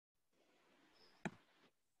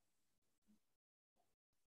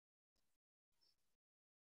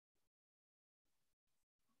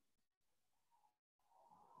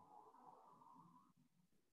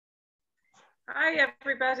Hi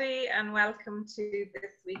everybody, and welcome to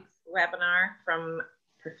this week's webinar from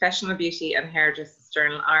Professional Beauty and Hairdressers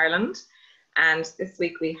Journal Ireland. And this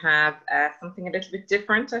week we have something a little bit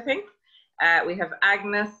different, I think. We have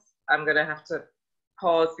Agnes. I'm going to have to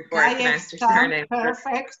pause before I pronounce your surname.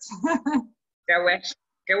 Perfect.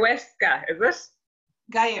 Gajewska, is it?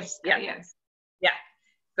 Gajewska, yes. Yeah.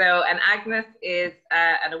 So, and Agnes is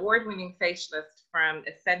an award-winning facialist from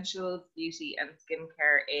Essentials Beauty and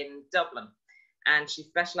Skincare in Dublin. And she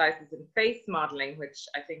specializes in face modeling, which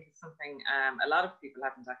I think is something a lot of people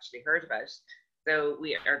haven't actually heard about. So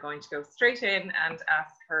we are going to go straight in and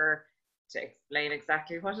ask her to explain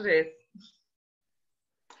exactly what it is.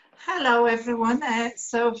 Hello, everyone.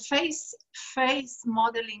 So face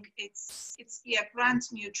modeling, it's a brand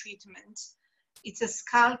new treatment. It's a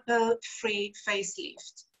scalpel-free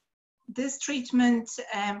facelift. This treatment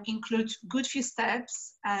includes good few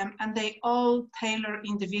steps, and they all tailor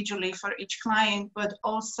individually for each client, but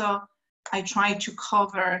also I try to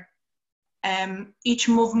cover each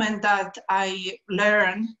movement that I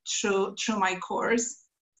learn through my course.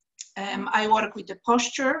 I work with the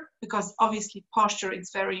posture, because obviously posture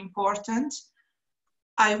is very important.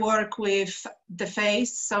 I work with the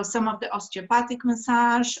face, so some of the osteopathic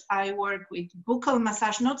massage. I work with buccal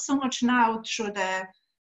massage, not so much now through the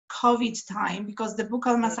COVID time, because the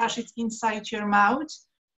buccal massage is inside your mouth.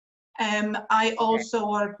 I also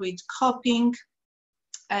work with cupping,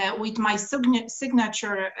 with my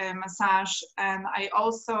signature massage, and I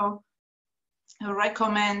also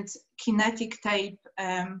recommend kinetic tape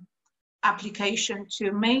application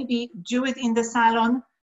to maybe do it in the salon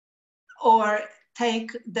or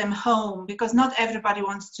take them home, because not everybody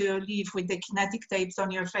wants to live with the kinetic tapes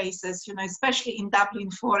on your faces, you know, especially in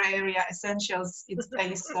Dublin 4 area, Essentials it's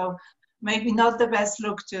based, so maybe not the best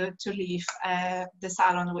look to leave the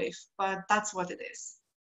salon with, but that's what it is.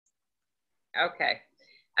 Okay.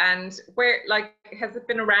 And where, like, has it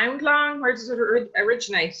been around long? Where does it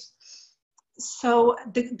originate? So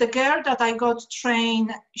the girl that I got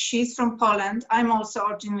trained, she's from Poland. I'm also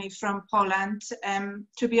originally from Poland.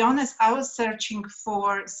 To be honest, I was searching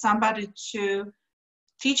for somebody to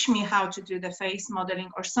teach me how to do the face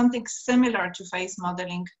modeling or something similar to face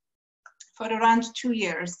modeling for around 2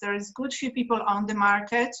 years. There is good few people on the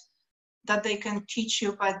market that they can teach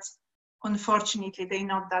you, but unfortunately they're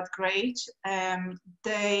not that great.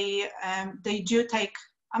 They do take,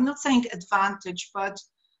 I'm not saying advantage, but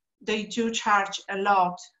they do charge a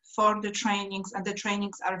lot for the trainings, and the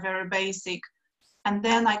trainings are very basic. And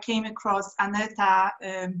then I came across Aneta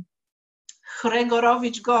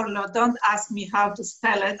Hregorowicz-Gorlo. Don't ask me how to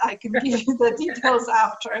spell it. I can give you the details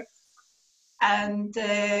after. And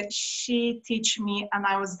she taught me, and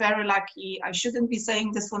I was very lucky. I shouldn't be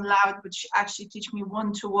saying this one loud, but she actually taught me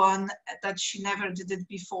one-to-one that she never did it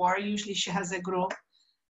before. Usually she has a group,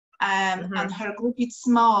 and her group is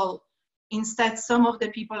small. Instead, some of the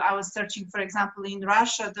people I was searching, for example, in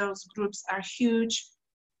Russia, those groups are huge.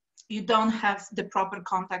 You don't have the proper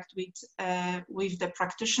contact with the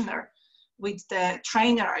practitioner, with the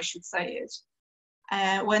trainer, I should say it.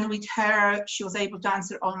 When with her, she was able to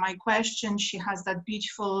answer all my questions. She has that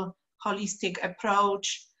beautiful holistic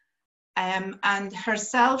approach. And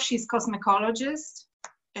herself, she's a cosmetologist.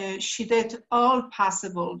 She did all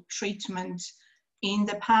possible treatment in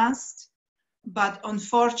the past. But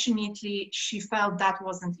unfortunately, she felt that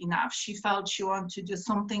wasn't enough. She felt she wanted to do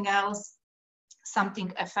something else,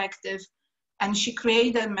 something effective. And she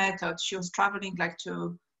created a method. She was traveling like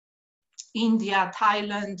to India,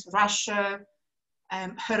 Thailand, Russia,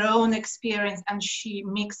 her own experience, and she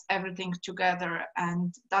mixed everything together.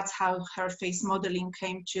 And that's how her face modeling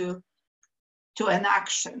came to an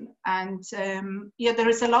action. And yeah, there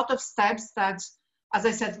is a lot of steps that, as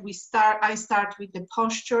I said, I start with the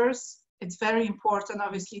postures. It's very important,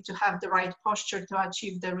 obviously, to have the right posture to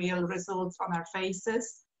achieve the real results on our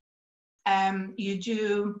faces. You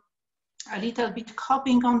do a little bit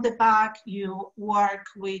cupping on the back. You work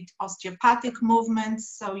with osteopathic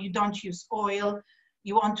movements, so you don't use oil.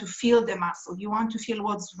 You want to feel the muscle. You want to feel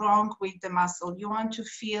what's wrong with the muscle. You want to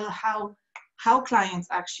feel how clients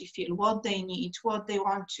actually feel, what they need, what they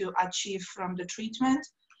want to achieve from the treatment.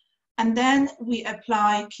 And then we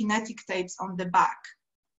apply kinetic tapes on the back.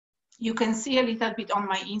 You can see a little bit on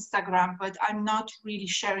my Instagram, but I'm not really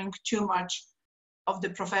sharing too much of the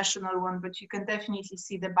professional one, but you can definitely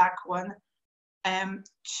see the back one.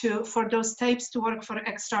 For those tapes to work for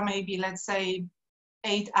extra, maybe let's say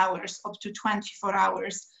 8 hours, up to 24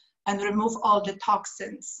 hours, and remove all the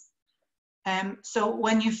toxins. So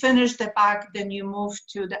when you finish the back, then you move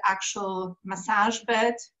to the actual massage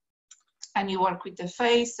bed and you work with the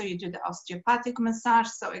face. So you do the osteopathic massage.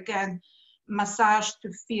 So again, massage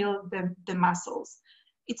to feel the muscles.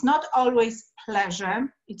 It's not always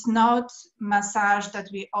pleasure. It's not massage that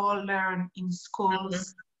we all learn in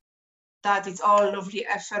schools, that it's all lovely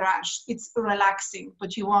effort. It's relaxing,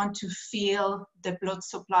 but you want to feel the blood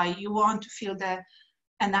supply. You want to feel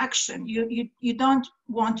an action. You don't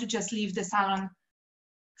want to just leave the salon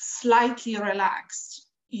slightly relaxed.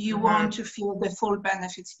 You want to feel the full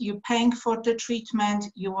benefits. You're paying for the treatment.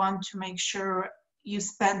 You want to make sure you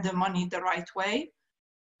spend the money the right way.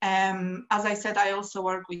 As I said, I also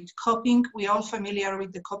work with cupping. We're all familiar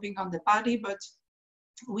with the cupping on the body, but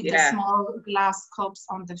with the small glass cups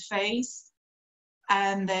on the face.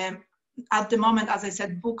 And at the moment, as I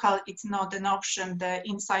said, buccal, it's not an option, the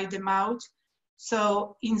inside the mouth.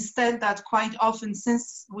 So instead, that quite often,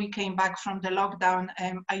 since we came back from the lockdown,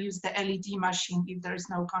 I use the LED machine if there is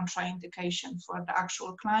no contraindication for the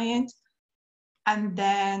actual client. And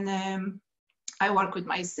then I work with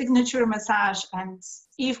my signature massage, and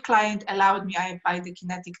if client allowed me, I apply the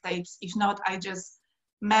kinetic tapes. If not, I just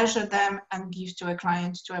measure them and give to a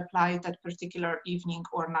client to apply that particular evening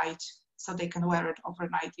or night, so they can wear it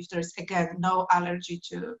overnight if there's, again, no allergy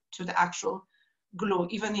to the actual glue.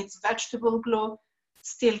 Even it's vegetable glue,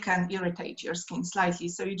 still can irritate your skin slightly.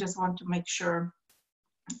 So you just want to make sure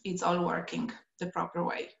it's all working the proper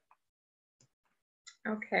way.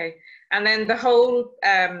 Okay. And then the whole,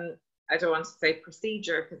 I don't want to say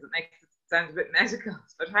procedure because it makes it sound a bit medical,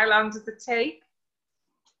 but how long does it take?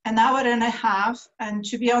 An hour and a half. And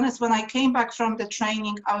to be honest, when I came back from the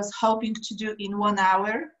training, I was hoping to do in 1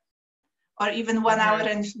 hour or even 1 hour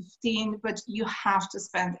and 15, but you have to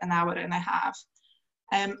spend an hour and a half.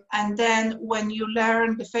 And then when you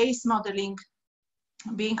learn the face modeling,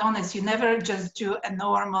 being honest, you never just do a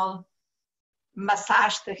normal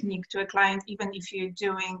massage technique to a client, even if you're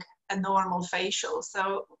doing a normal facial.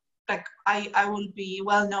 So like I will be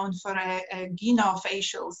well known for a Gino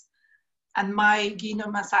facials, and my Gino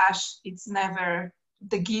massage, it's never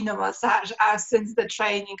the Gino massage. Since the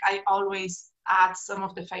training, I always add some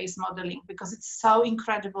of the face modeling because it's so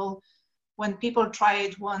incredible. When people try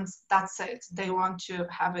it once, that's it. They want to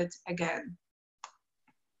have it again.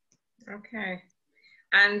 Okay.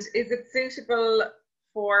 And is it suitable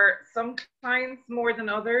for some clients more than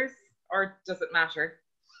others, or does it matter?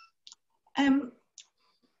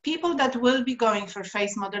 People that will be going for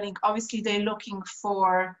face modeling, obviously they're looking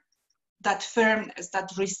for that firmness, that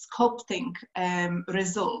resculpting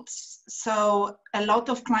results. So a lot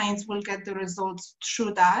of clients will get the results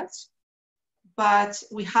through that. But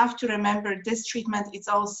we have to remember this treatment is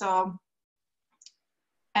also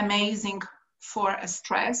amazing for a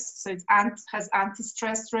stress. So it has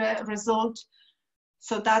anti-stress result.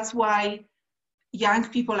 So that's why young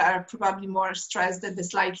people are probably more stressed than the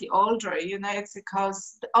slightly older. You know, it's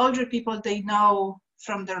because the older people, they know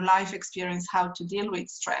from their life experience how to deal with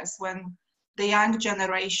stress, when the young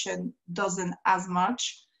generation doesn't as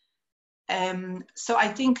much. So I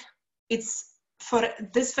think it's, for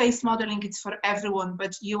this face modeling, it's for everyone,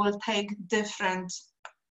 but you will take different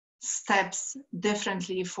steps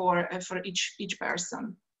differently for each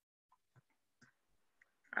person.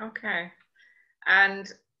 Okay.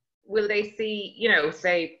 And will they see, you know,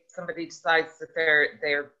 say somebody decides that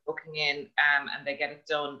they're booking in and they get it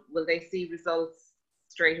done, will they see results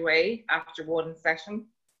straight away after one session?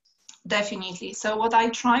 Definitely. So what I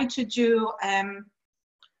try to do,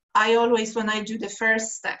 I always, when I do the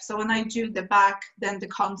first step, so when I do the back, then the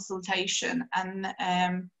consultation, and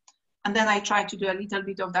then I try to do a little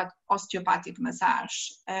bit of that osteopathic massage.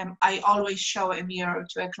 I always show a mirror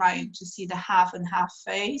to a client to see the half and half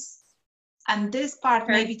face. And this part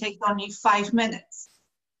maybe takes only 5 minutes,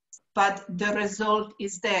 but the result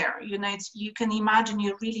is there. You know, you can imagine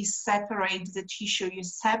you really separate the tissue, you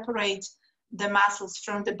separate the muscles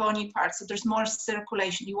from the bony parts, so there's more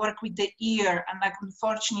circulation. You work with the ear, and like,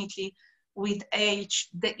 unfortunately, with age,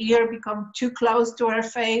 the ear becomes too close to our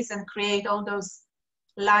face and create all those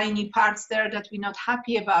liney parts there that we're not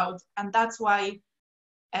happy about. And that's why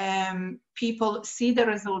people see the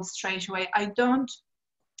results straight away. I don't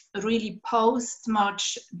really post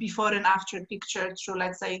much before and after picture through,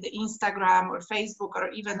 let's say, the Instagram or Facebook, or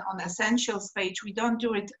even on Essentials page. We don't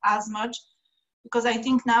do it as much, because I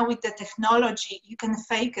think now with the technology, you can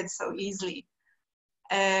fake it so easily.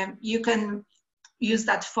 You can use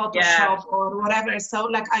that Photoshop or whatever. So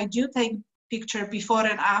like, I do take picture before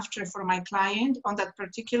and after for my client on that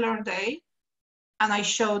particular day, and I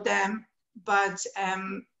show them, but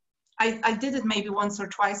I did it maybe once or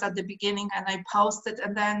twice at the beginning, and I posted,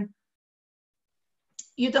 and then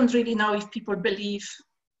you don't really know if people believe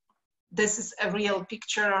this is a real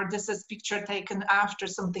picture, or this is picture taken after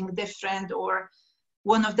something different, or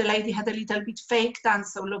one of the lady had a little bit fake tan,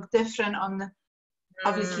 so looked different on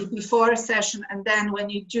obviously before a session, and then when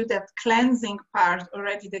you do that cleansing part,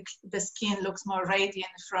 already the skin looks more radiant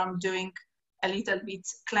from doing a little bit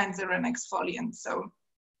cleanser and exfoliant. So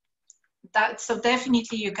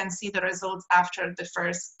definitely you can see the results after the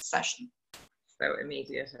first session. So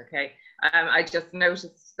immediate, okay. I just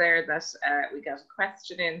noticed there that we got a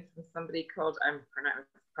question in from somebody called, I'm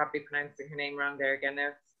probably pronouncing her name wrong there again now.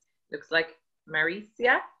 Looks like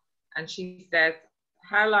Maricia, and she says,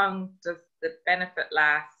 how long does the benefit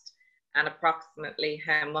last, and approximately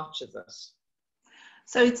how much is it?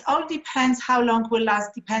 So it all depends how long will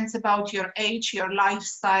last, depends about your age, your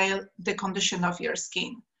lifestyle, the condition of your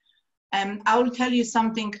skin. I will tell you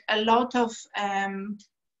something, a lot of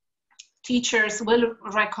teachers will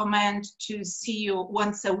recommend to see you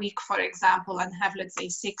once a week, for example, and have, let's say,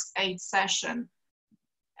 6-8 sessions.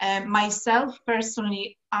 Myself,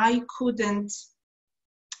 personally, I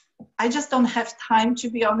just don't have time, to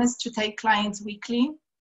be honest, to take clients weekly.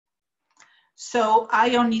 So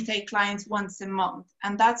I only take clients once a month.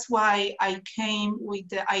 And that's why I came with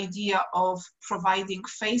the idea of providing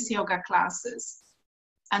face yoga classes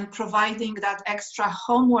and providing that extra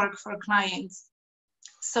homework for clients.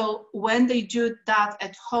 So when they do that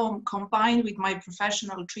at home, combined with my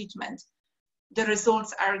professional treatment, the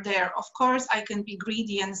results are there. Of course, I can be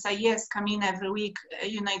greedy and say, yes, come in every week,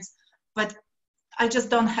 but I just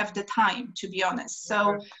don't have the time, to be honest.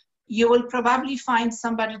 So you will probably find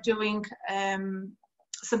somebody doing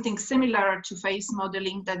something similar to face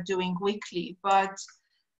modeling that doing weekly, but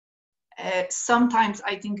sometimes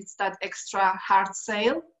I think it's that extra hard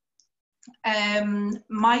sale.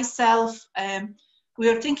 Myself, we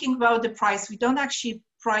are thinking about the price. We don't actually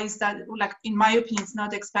price that, like, in my opinion, it's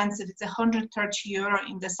not expensive. It's €130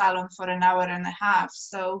 in the salon for an hour and a half.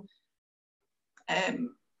 So,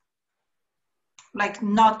 like,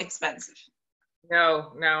 not expensive.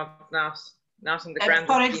 No, it's not in the grand.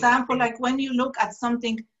 For example, like when you look at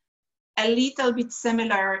something a little bit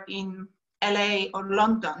similar in LA or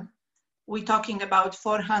London, we're talking about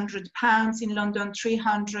 £400 in London,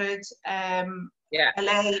 300. Yeah.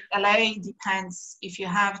 LA depends. If you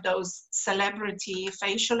have those celebrity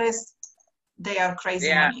facialists, they are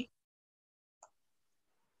crazy money.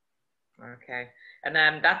 Okay, and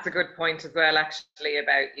that's a good point as well, actually,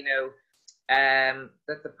 about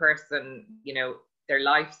that the person, their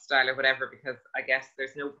lifestyle or whatever, because I guess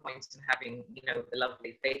there's no point in having the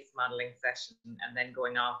lovely face modeling session and then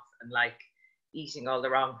going off and like eating all the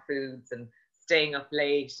wrong foods and staying up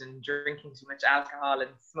late and drinking too much alcohol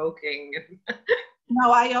and smoking.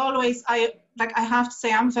 No, I have to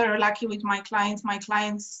say, I'm very lucky with my clients. My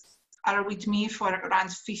clients are with me for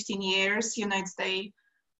around 15 years.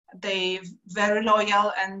 They very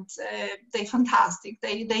loyal, and they fantastic.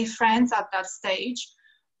 They friends at that stage.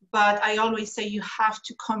 But I always say you have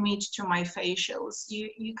to commit to my facials.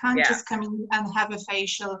 You can't just come in and have a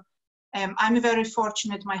facial. I'm very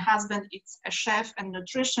fortunate. My husband is a chef and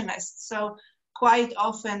nutritionist, so quite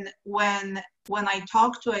often when I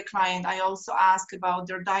talk to a client, I also ask about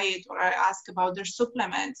their diet, or I ask about their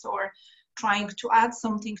supplements, or trying to add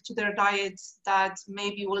something to their diet that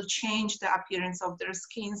maybe will change the appearance of their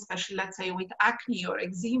skin, especially, let's say, with acne or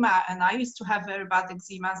eczema. And I used to have very bad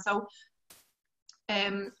eczema, so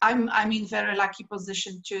I'm in very lucky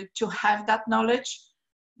position to have that knowledge.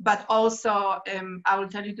 But also, I will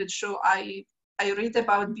tell you the truth, I read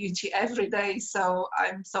about beauty every day, so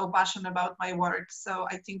I'm so passionate about my work. So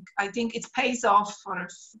I think it pays off for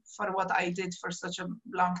what I did for such a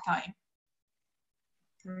long time.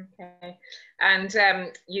 Okay, and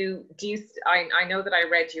I know that I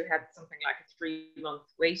read you had something like a 3-month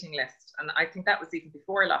waiting list, and I think that was even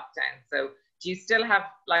before lockdown. So do you still have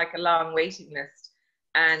like a long waiting list?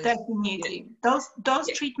 And definitely, those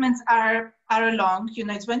treatments are long.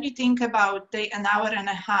 It's when you think about an hour and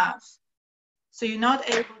a half. So you're not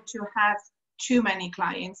able to have too many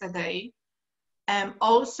clients a day.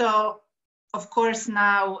 Also, of course,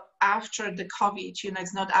 now after the COVID,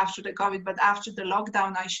 it's not after the COVID, but after the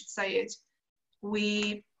lockdown, I should say it,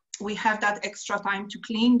 we have that extra time to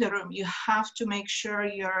clean the room. You have to make sure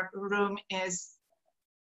your room is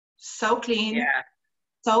so clean,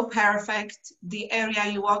 so perfect. The area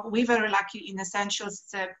you walk, we're very lucky in Essentials.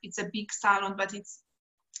 It's a big salon, but it's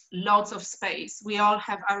lots of space. We all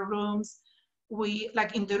have our rooms.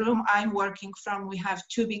 Like in the room I'm working from, we have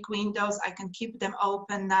 2 big windows. I can keep them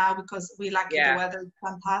open now because we lucky the weather is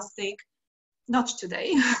fantastic. Not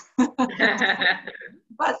today,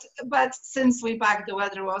 but since we back, the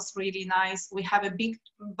weather was really nice. We have a big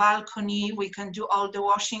balcony. We can do all the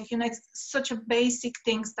washing. It's such a basic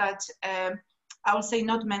things that I would say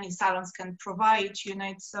not many salons can provide, you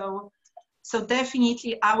know, so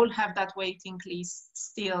definitely I will have that waiting list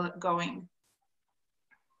still going.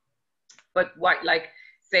 But what, like,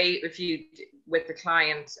 say if you, with the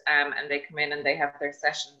client and they come in and they have their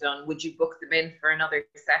session done, would you book them in for another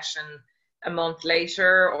session a month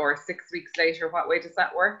later or 6 weeks later? What way does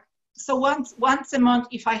that work? So once a month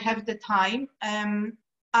if I have the time.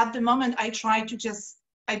 At the moment I try to just,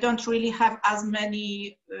 I don't really have as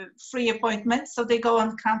many free appointments, so they go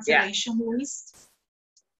on cancellation list.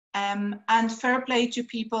 And fair play to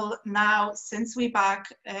people now, since we're back,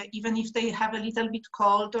 even if they have a little bit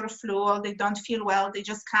cold or flu or they don't feel well, they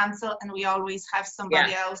just cancel, and we always have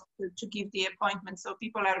somebody else to give the appointment. So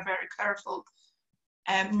people are very careful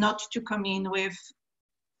not to come in with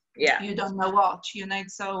you don't know what, you know.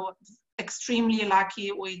 So extremely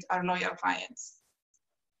lucky with our loyal clients.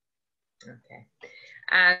 Okay.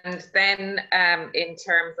 And then in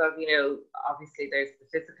terms of, you know, obviously there's the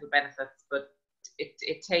physical benefits, but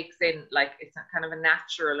it takes in, like, it's a kind of a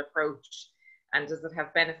natural approach. And does it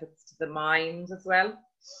have benefits to the mind as well?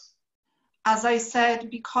 As I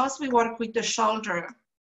said, because we work with the shoulder,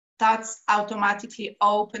 that's automatically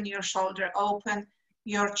open your shoulder, open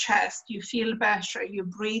your chest, you feel better, you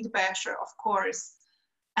breathe better, of course.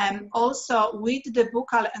 And also with the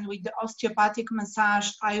buccal and with the osteopathic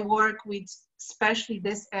massage, I work with especially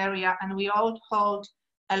this area, and we all hold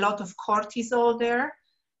a lot of cortisol there.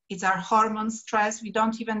 It's our hormone stress. We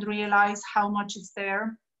don't even realize how much is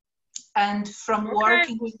there. And from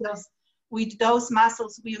working with those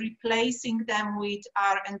muscles, we're replacing them with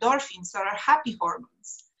our endorphins, or our happy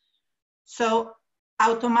hormones. So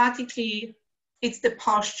automatically, it's the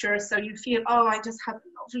posture. So you feel, oh, I just had a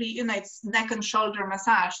lovely, you know, it's neck and shoulder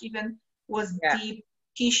massage, even was deep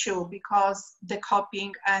tissue, because the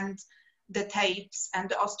cupping and the tapes and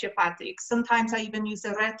the osteopathic. Sometimes I even use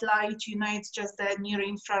a red light, you know, it's just the near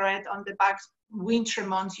infrared on the back winter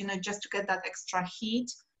months, you know, just to get that extra heat.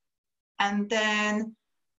 And then,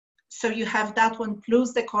 so you have that one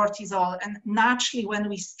plus the cortisol. And naturally, when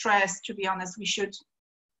we stress, to be honest, we should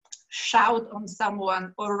shout on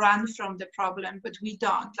someone or run from the problem, but we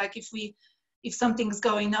don't. Like if something's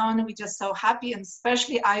going on, we're just so happy. And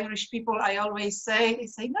especially Irish people, I always say, they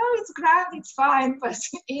say, no, it's grand, it's fine. But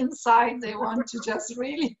inside they want to just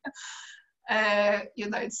really, you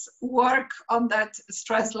know, it's work on that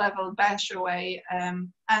stress level better way.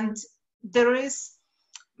 And there is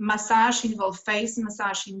massage involved, face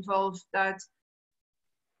massage involved, that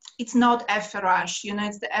it's not FRH, you know,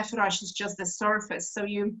 it's the FRH is just the surface. So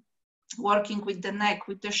you working with the neck,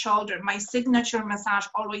 with the shoulder. My signature massage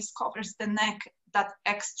always covers the neck that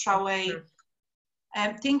extra way.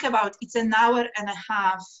 Think about, it's an hour and a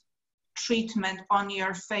half treatment on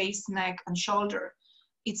your face, neck and shoulder.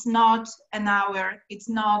 It's not an hour, it's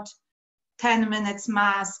not 10 minutes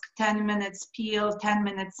mask, 10 minutes peel, 10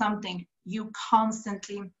 minutes something. You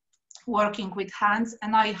constantly working with hands,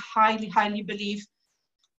 and I highly, highly believe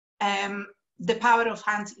the power of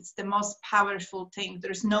hands is the most powerful thing.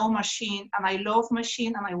 There's no machine, and I love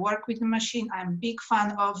machine, and I work with the machine. I'm a big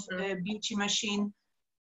fan of the beauty machine,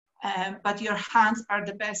 but your hands are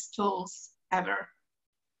the best tools ever.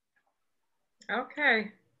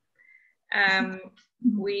 Okay.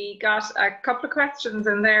 We got a couple of questions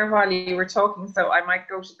in there while you were talking, so I might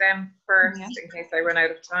go to them first in case I run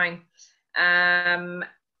out of time.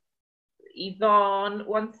 Yvonne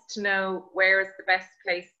wants to know, where is the best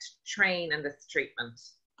place to train in this treatment?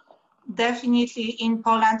 Definitely in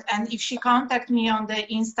Poland, and if she contacts me on the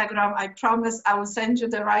Instagram, I promise I will send you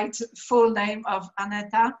the right full name of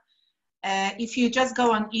Aneta. If you just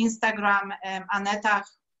go on Instagram, Aneta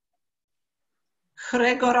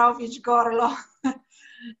Gregorowicz Gorlo,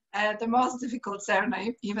 the most difficult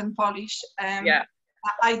surname, even Polish. I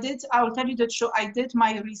will tell you the truth, I did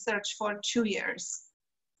my research for 2 years.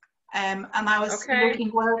 And I was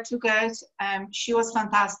looking where to get. She was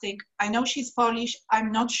fantastic. I know she's Polish.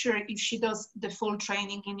 I'm not sure if she does the full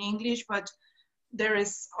training in English, but there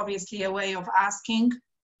is obviously a way of asking.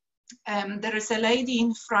 There is a lady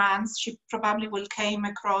in France. She probably will came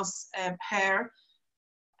across her.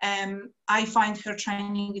 I find her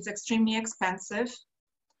training is extremely expensive.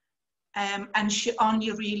 And she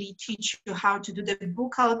only really teach you how to do the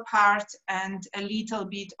buccal part and a little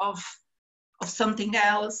bit of something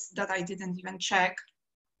else that I didn't even check.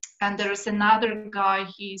 And there is another guy,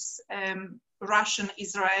 he's Russian,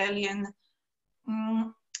 Israeli.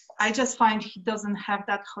 I just find he doesn't have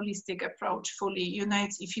that holistic approach fully. You know,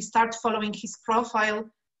 if you start following his profile,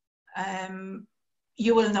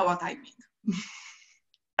 you will know what I mean.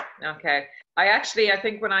 Okay. I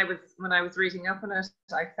think when I was reading up on it,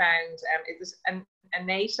 I found it was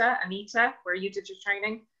Anita, where you did your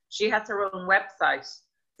training. She has her own website.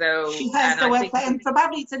 So she has the I website, think, and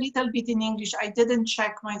probably it's a little bit in English. I didn't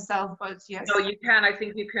check myself, but yes. So you can, I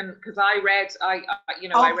think you can, because I read Oh,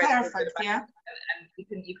 I read a bit perfect, about yeah. it,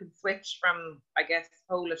 and you can switch from, I guess,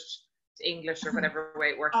 Polish to English or whatever way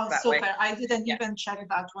it works Oh, that super. way. I didn't even check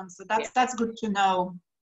that one, so that's good to know.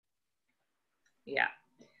 Yeah.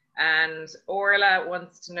 And Orla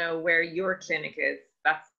wants to know where your clinic is.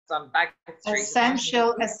 That's on Baggot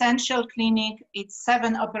Street. Essential Clinic. It's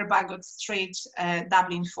 7 Upper Baggot Street,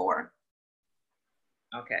 Dublin 4.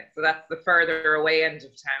 Okay, so that's the further away end of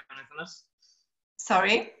town, isn't it?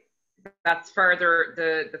 Sorry? That's further,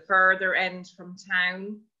 the further end from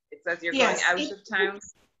town. It says you're going out of town.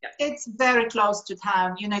 It's very close to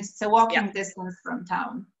town. You know, it's a walking distance from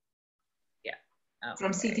town. Yeah. Okay.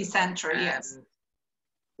 From city center, yes.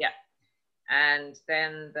 Yeah. And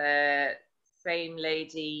then the same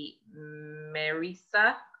lady,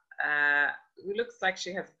 Marisa, who looks like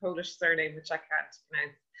she has a Polish surname, which I can't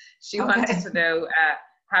pronounce. She wanted to know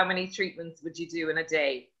how many treatments would you do in a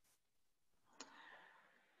day?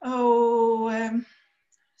 Oh,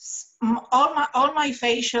 all my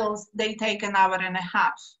facials, they take an hour and a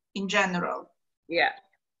half in general. Yeah.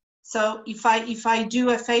 So if I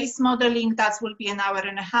do a face modeling, that will be an hour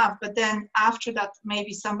and a half. But then after that,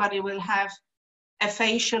 maybe somebody will have a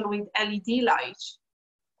facial with LED light,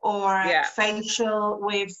 or facial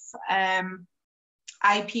with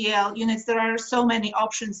IPL. You know, there are so many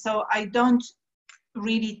options. So I don't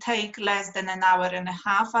really take less than an hour and a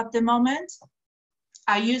half at the moment.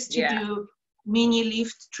 I used to do mini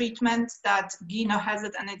lift treatment that Gino has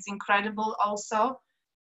it, and it's incredible also.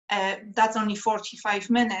 That's only 45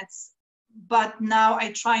 minutes. But now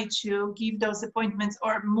I try to give those appointments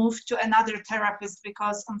or move to another therapist,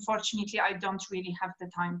 because unfortunately I don't really have the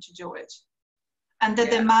time to do it. And the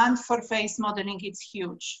demand for face modeling is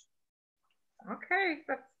huge. Okay,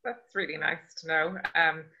 that's really nice to know.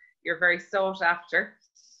 You're very sought after.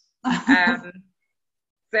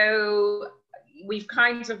 So we've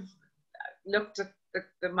kind of looked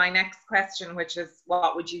at my next question, which is,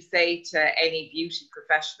 what would you say to any beauty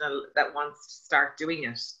professional that wants to start doing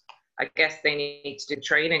it? I guess they need to do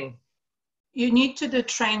training. You need to do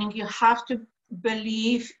training. You have to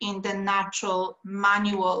believe in the natural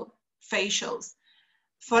manual facials.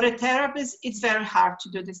 For a therapist, it's very hard to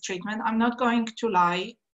do this treatment. I'm not going to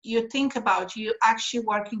lie. You think about you actually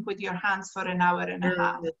working with your hands for an hour and a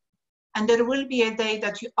half. And there will be a day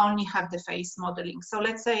that you only have the face modeling. So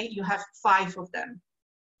let's say you have 5 of them.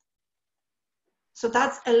 So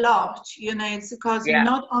that's a lot, you know, it's because you're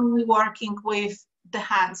not only working with the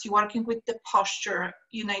hands, you're working with the posture,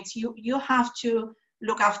 you know, it's you have to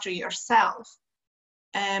look after yourself.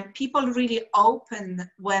 And people really open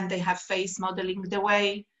when they have face modeling, the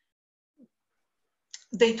way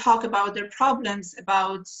they talk about their problems,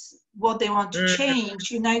 about what they want to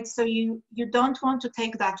change, you know, so you don't want to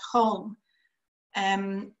take that home.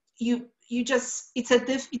 You just, it's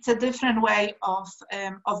a different way of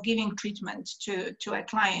giving treatment to a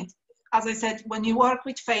client. As I said, when you work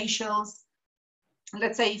with facials,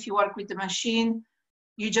 let's say if you work with the machine,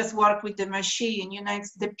 you just work with the machine, you know,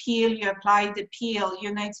 it's the peel, you apply the peel,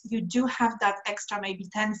 you know, you do have that extra maybe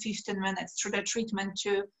 10-15 minutes through the treatment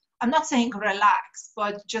to, I'm not saying relax,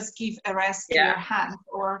 but just give a rest to your hand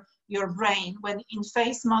or your brain. When in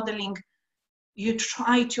face modeling, you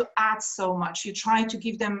try to add so much. You try to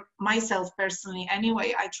give them, myself personally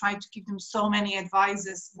anyway, I try to give them so many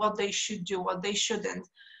advices, what they should do, what they shouldn't.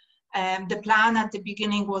 The plan at the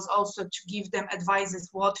beginning was also to give them advices,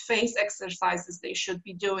 what face exercises they should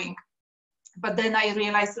be doing. But then I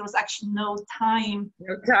realized there was actually no time.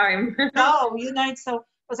 No time. No, you know, so I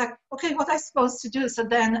was like, okay, what am I supposed to do? So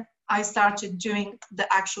then I started doing the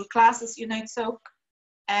actual classes, you know, so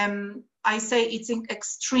I say it's an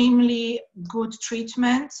extremely good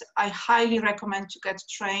treatment. I highly recommend to get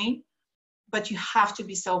trained, but you have to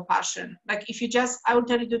be so passionate. Like if you just, I will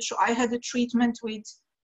tell you the truth, I had a treatment with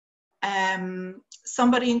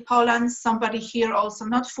somebody in Poland, somebody here also,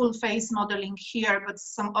 not full face modeling here, but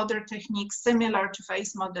some other techniques similar to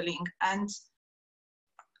face modeling, and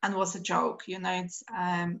was a joke, you know, it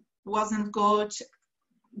wasn't good.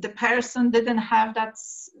 The person didn't have that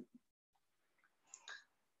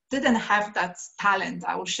talent,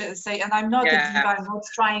 I would say, and I'm not a diva, I'm not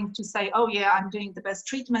trying to say, oh yeah, I'm doing the best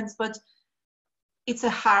treatments, but it's a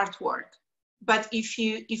hard work. But if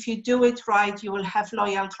you do it right, you will have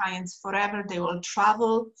loyal clients forever. They will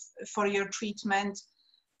travel for your treatment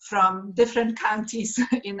from different counties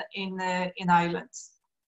in Ireland.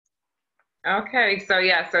 Okay, so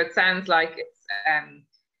yeah, so it sounds like it's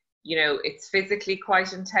you know, it's physically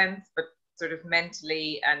quite intense, but sort of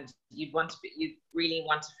mentally, and you really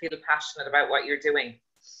want to feel passionate about what you're doing.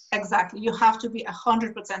 Exactly. You have to be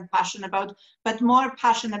 100% passionate about, but more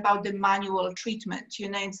passionate about the manual treatment, you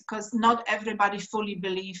know, it's because not everybody fully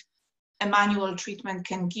believe a manual treatment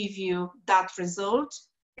can give you that result.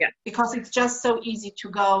 Yeah. Because it's just so easy to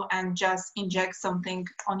go and just inject something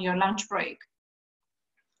on your lunch break.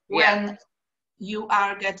 Yeah. When you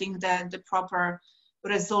are getting the proper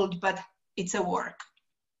result, but it's a work.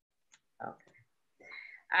 Okay.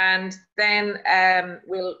 And then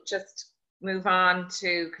we'll just move on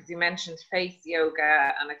to, because you mentioned face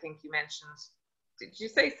yoga, and I think you mentioned, did you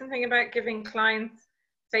say something about giving clients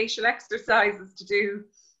facial exercises to do?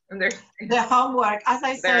 And the homework, as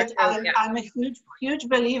I said, I'm a huge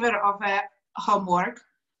believer of homework.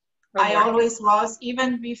 I always was,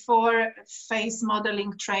 even before face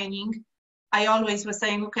modeling training. I always was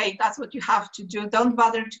saying, okay, that's what you have to do. Don't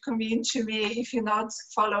bother to convince me if you're not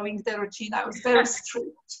following the routine. I was very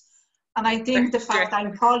strict. And I think the fact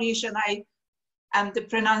I'm Polish and the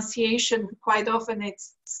pronunciation, quite often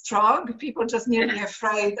it's strong. People just nearly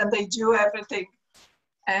afraid and they do everything.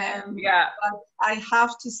 But I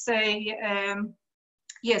have to say,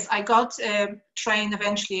 yes, I got trained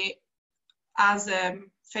eventually as a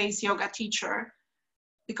face yoga teacher,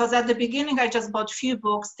 because at the beginning I just bought few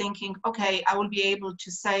books thinking, okay, I will be able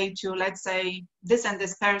to say to, let's say, this and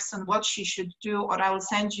this person what she should do, or I will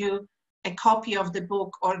send you a copy of the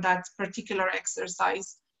book or that particular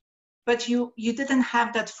exercise. But you didn't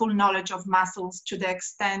have that full knowledge of muscles to the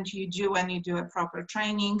extent you do when you do a proper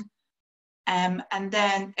training. And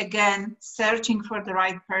then again, searching for the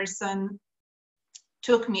right person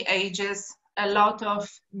took me ages, a lot of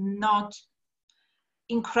not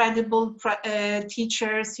incredible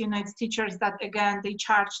teachers, you know, it's teachers that, again, they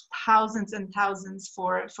charge thousands and thousands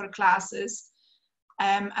for classes.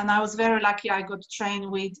 And I was very lucky. I got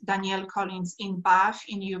trained with Danielle Collins in Bath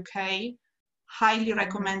in UK. Highly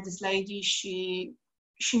recommend this lady. She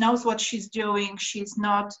knows what she's doing. She's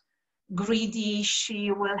not greedy.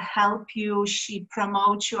 She will help you. She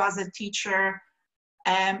promotes you as a teacher.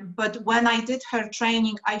 But when I did her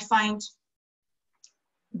training, I find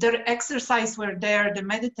the exercise were there, the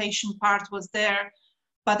meditation part was there,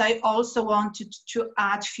 but I also wanted to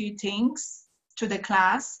add few things to the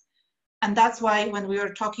class. And that's why when we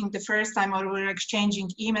were talking the first time, or we were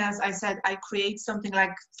exchanging emails, I said I create something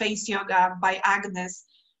like Face Yoga by Agnes.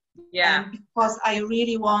 Yeah. Because I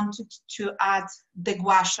really wanted to add the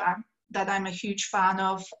gua sha that I'm a huge fan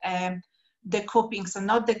of, the cupping, so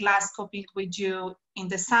not the glass cupping we do in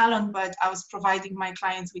the salon, but I was providing my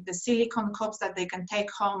clients with the silicone cups that they can take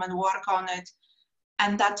home and work on it,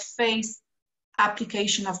 and that face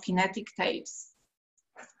application of kinetic tapes.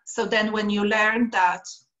 So then when you learn that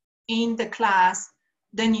in the class,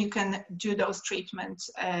 then you can do those treatments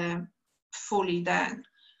fully then.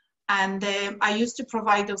 And I used to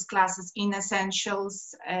provide those classes in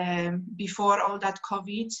Essentials before all that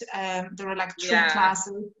COVID. There were like 3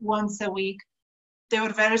 classes once a week. They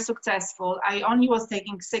were very successful. I only was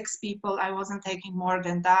taking 6 people. I wasn't taking more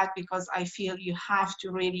than that, because I feel you have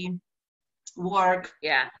to really work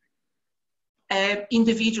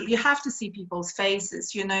individually. You have to see people's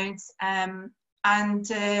faces, you know,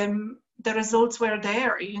 the results were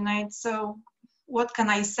there, you know. So what can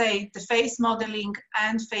I say? The face modeling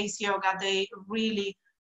and face yoga, they really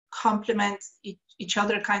complement each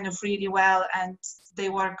other kind of really well, and they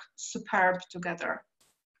work superb together.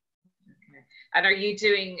 Okay. And are you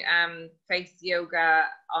doing face yoga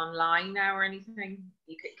online now or anything?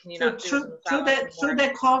 Can you not do it through the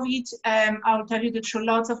COVID, I'll tell you the truth,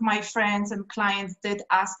 lots of my friends and clients did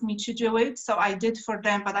ask me to do it. So I did for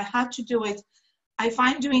them, but I had to do it. I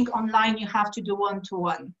find doing online, you have to do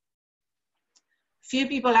one-to-one. Few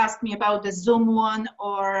people ask me about the Zoom one,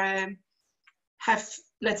 or have,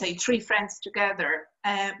 let's say, 3 friends together,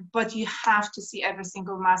 but you have to see every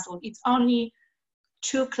single muscle. It's only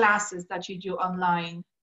 2 classes that you do online.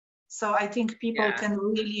 So I think people can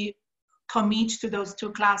really commit to those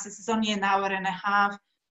 2 classes. It's only an hour and a half.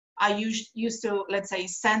 I used to, let's say,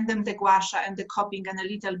 send them the gua sha and the cupping and a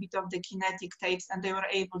little bit of the kinetic tapes, and they were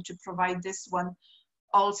able to provide this one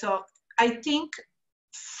also. I think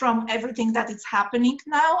from everything that is happening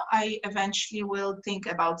now, I eventually will think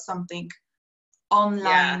about something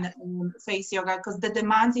online face yoga, because the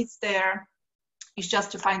demand is there. It's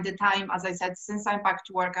just to find the time. As I said, since I'm back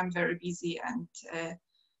to work, I'm very busy, and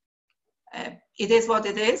it is what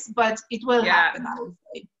it is, but it will happen, I would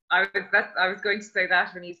say. I was going to say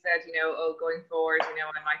that when you said, you know, oh, going forward, you know,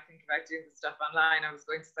 I might think about doing the stuff online. I was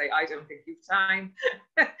going to say, I don't think you've time.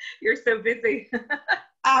 You're so busy.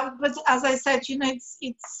 But as I said, you know,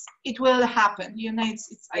 it will happen. You know,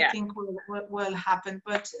 Yeah. I think will happen,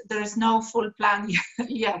 but there is no full plan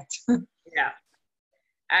yet. Yeah.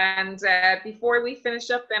 And before we finish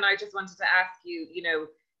up, then I just wanted to ask you, you know,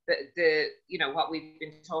 you know, what we've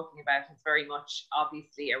been talking about is very much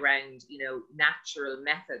obviously around, you know, natural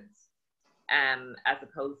methods, as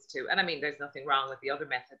opposed to, and I mean, there's nothing wrong with the other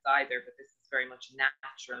methods either, but this is very much a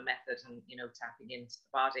natural method and, you know, tapping into the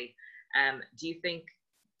body. Do you think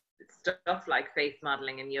stuff like face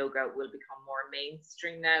modeling and yoga will become more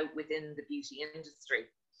mainstream now within the beauty industry?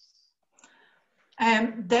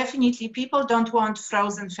 Definitely, people don't want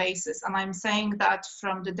frozen faces, and I'm saying that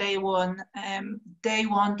from the day one. They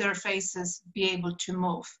want their faces be able to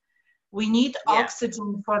move. We need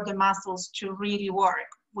oxygen for the muscles to really work.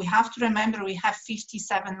 We have to remember we have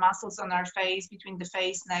 57 muscles on our face, between the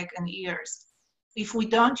face, neck, and ears. If we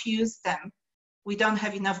don't use them, we don't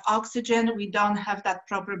have enough oxygen, we don't have that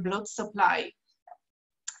proper blood supply.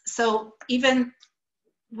 So even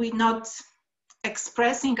we're not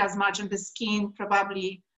expressing as much, and the skin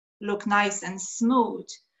probably look nice and smooth,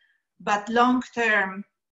 but long term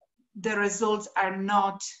the results are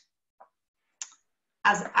not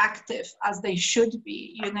as active as they should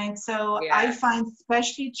be, you know. So I find,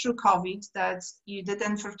 especially through COVID, that you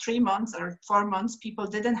didn't, for 3 months or 4 months, people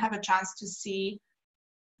didn't have a chance to see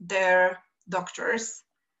their doctors.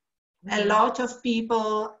 A lot of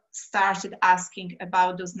people started asking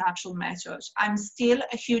about those natural methods. I'm still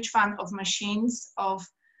a huge fan of machines, of,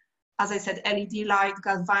 as I said, LED light,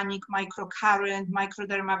 galvanic, microcurrent,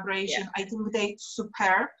 microdermabrasion. I think they're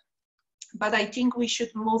superb, but I think we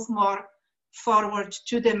should move more forward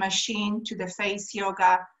to the machine, to the face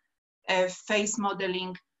yoga, face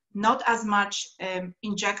modeling, not as much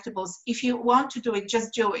injectables. If you want to do it,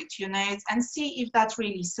 just do it, you know, and see if that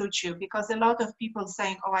really suits you, because a lot of people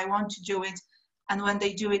saying, oh, I want to do it, and when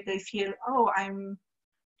they do it, they feel, oh, I'm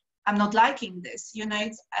not liking this, you know.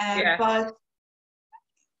 But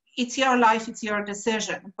it's your life, it's your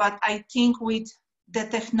decision. But I think with the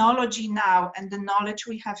technology now and the knowledge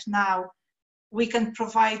we have now, we can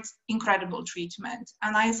provide incredible treatment.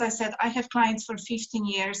 And as I said, I have clients for 15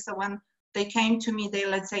 years. So when they came to me,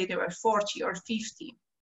 let's say they were 40 or 50.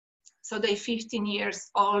 So they're 15 years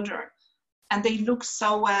older, and they look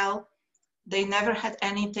so well. They never had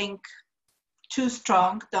anything too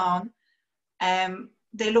strong done.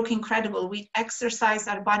 They look incredible. We exercise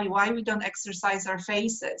our body. Why we don't exercise our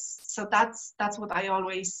faces? So that's what I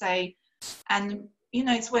always say. And, you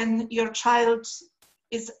know, it's when your child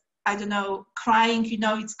is, I don't know, crying, you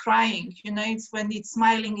know, it's crying, you know, it's when it's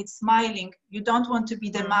smiling, it's smiling. You don't want to be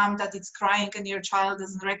the mom that it's crying and your child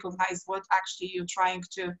doesn't recognize what actually you're trying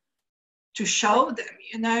to show them,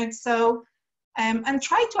 you know. So, and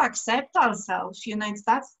try to accept ourselves, you know.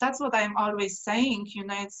 That's what I'm always saying, you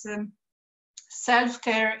know. It's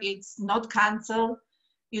self-care, it's not cancel,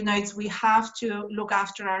 you know. It's, we have to look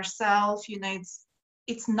after ourselves, you know.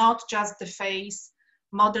 It's not just the face.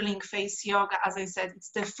 Modeling, face yoga, as I said,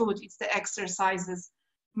 it's the food, it's the exercises,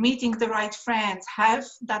 meeting the right friends, have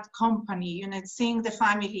that company, you know, seeing the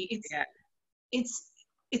family.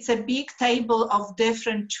 It's a big table of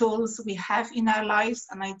different tools we have in our lives,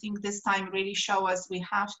 and I think this time really show us we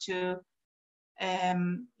have to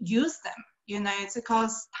use them, you know. It's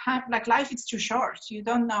because like life is too short, you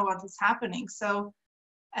don't know what is happening. So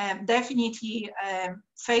definitely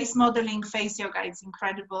face modeling, face yoga, it's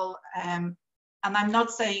incredible. And I'm not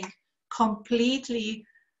saying completely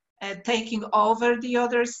taking over the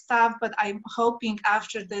other stuff, but I'm hoping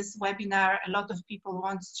after this webinar, a lot of people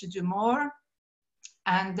want to do more.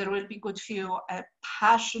 And there will be good few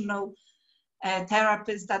passionate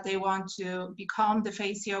therapists that they want to become the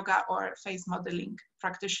face yoga or face modeling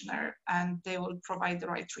practitioner, and they will provide the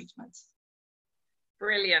right treatments.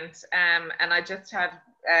 Brilliant. And I just had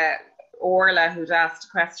Orla, who'd asked a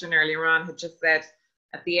question earlier on, had just said,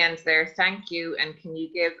 at the end there, thank you, and can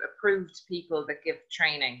you give approved people that give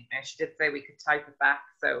training? And she did say we could type it back,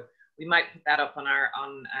 so we might put that up on our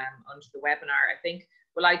under the webinar. I think,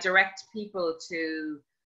 will I direct people to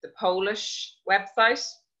the Polish website?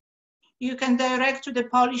 You can direct to the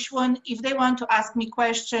Polish one. If they want to ask me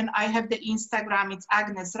question, I have the Instagram, it's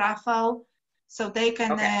Agnes Rafał, so they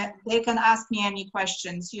can ask me any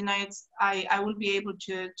questions. You know, it's I will be able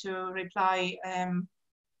to reply.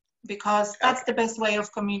 Because that's the best way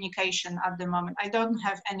of communication at the moment. I don't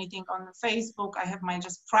have anything on Facebook. I have my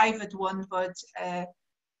just private one, but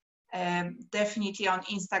definitely on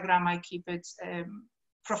Instagram, I keep it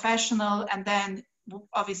professional. And then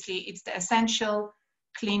obviously it's the Essential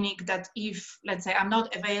clinic that if, let's say, I'm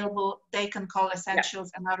not available, they can call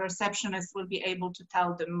Essentials, and our receptionist will be able to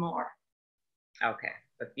tell them more. Okay,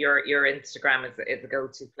 but your Instagram is a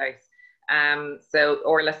go-to place. So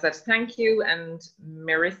Orla said thank you, and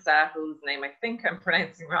Marissa, whose name I think I'm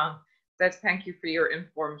pronouncing wrong, said thank you for your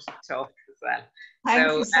informative talk as well.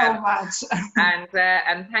 Thank you so much.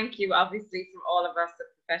 and thank you, obviously, from all of us at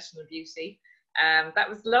Professional Beauty. That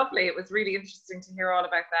was lovely. It was really interesting to hear all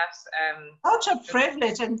about that. Such a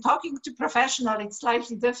privilege, and talking to professional, it's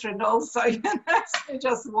slightly different also.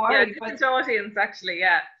 Just worry. Yeah, different audience actually.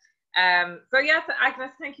 Yeah. So yes,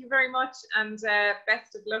 Agnes, thank you very much, and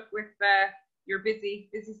best of luck with your busy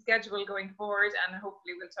schedule going forward, and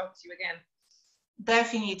hopefully we'll talk to you again.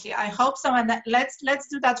 Definitely, I hope so. And let's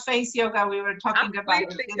do that face yoga we were talking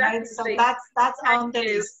about. So that's on the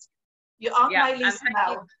list. You're on my list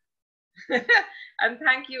now. And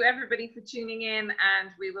thank you everybody for tuning in,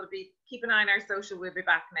 and we will keep an eye on our social. We'll be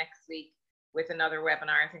back next week with another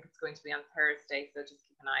webinar. I think it's going to be on Thursday, so just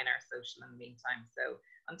keep an eye on our social in the meantime. So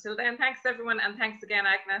until then, thanks everyone, and thanks again,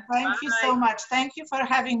 Agnes. Thank you so much. Thank you for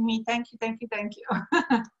having me. Thank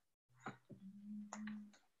you.